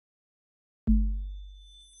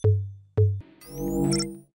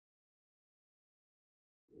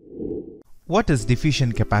What is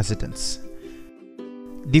diffusion capacitance?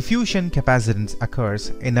 Diffusion capacitance occurs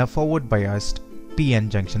in a forward biased PN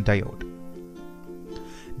junction diode.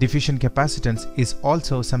 Diffusion capacitance is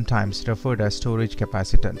also sometimes referred as storage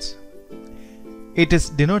capacitance. It is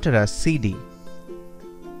denoted as CD.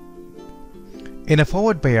 In a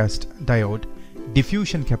forward biased diode,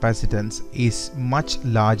 diffusion capacitance is much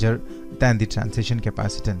larger than the transition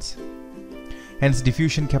capacitance. Hence,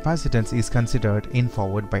 diffusion capacitance is considered in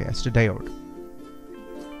forward biased diode.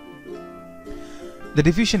 The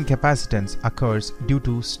diffusion capacitance occurs due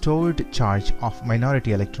to stored charge of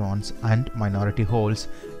minority electrons and minority holes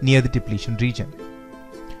near the depletion region.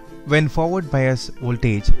 When forward bias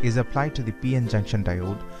voltage is applied to the PN junction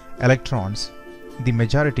diode, electrons, the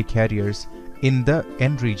majority carriers in the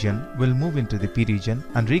N region, will move into the P region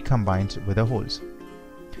and recombine with the holes.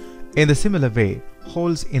 In the similar way,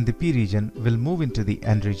 holes in the P region will move into the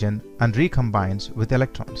N region and recombines with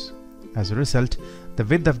electrons. As a result, the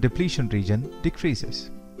width of depletion region decreases.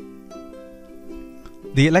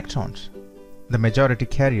 The electrons, the majority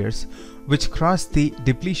carriers, which cross the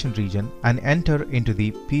depletion region and enter into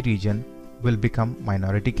the P region, will become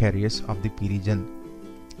minority carriers of the P region.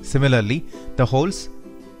 Similarly, the holes,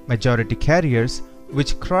 majority carriers,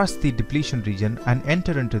 which cross the depletion region and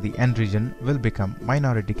enter into the N region, will become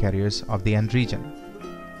minority carriers of the N region.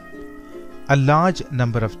 A large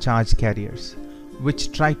number of charge carriers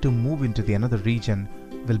which try to move into the another region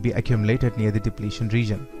will be accumulated near the depletion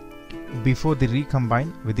region before they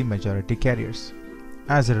recombine with the majority carriers.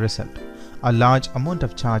 As a result, a large amount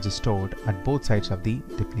of charge is stored at both sides of the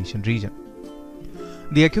depletion region.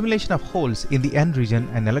 The accumulation of holes in the N region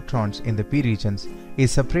and electrons in the P regions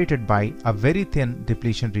is separated by a very thin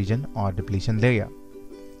depletion region or depletion layer.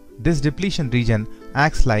 This depletion region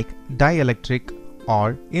acts like dielectric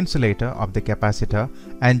or insulator of the capacitor,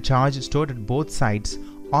 and charge stored at both sides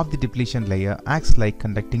of the depletion layer acts like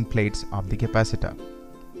conducting plates of the capacitor.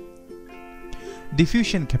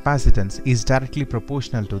 Diffusion capacitance is directly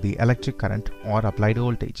proportional to the electric current or applied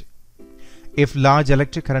voltage. If large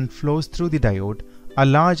electric current flows through the diode, a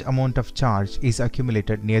large amount of charge is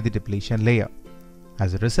accumulated near the depletion layer.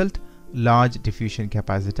 As a result, large diffusion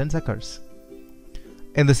capacitance occurs.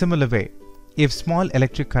 In the similar way, if small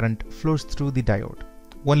electric current flows through the diode,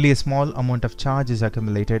 only a small amount of charge is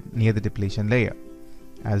accumulated near the depletion layer.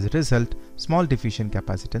 As a result, small diffusion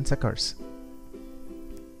capacitance occurs.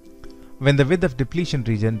 When the width of depletion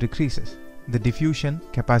region decreases, the diffusion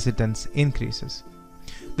capacitance increases.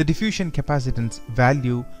 The diffusion capacitance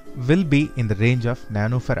value will be in the range of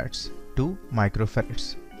nanofarads to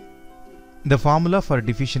microfarads. The formula for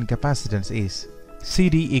diffusion capacitance is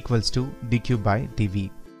CD equals to dQ by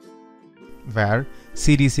dV, where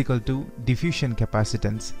CD is equal to diffusion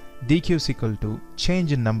capacitance, dQ is equal to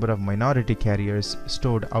change in number of minority carriers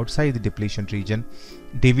stored outside the depletion region,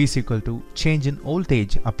 dV is equal to change in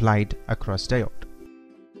voltage applied across diode.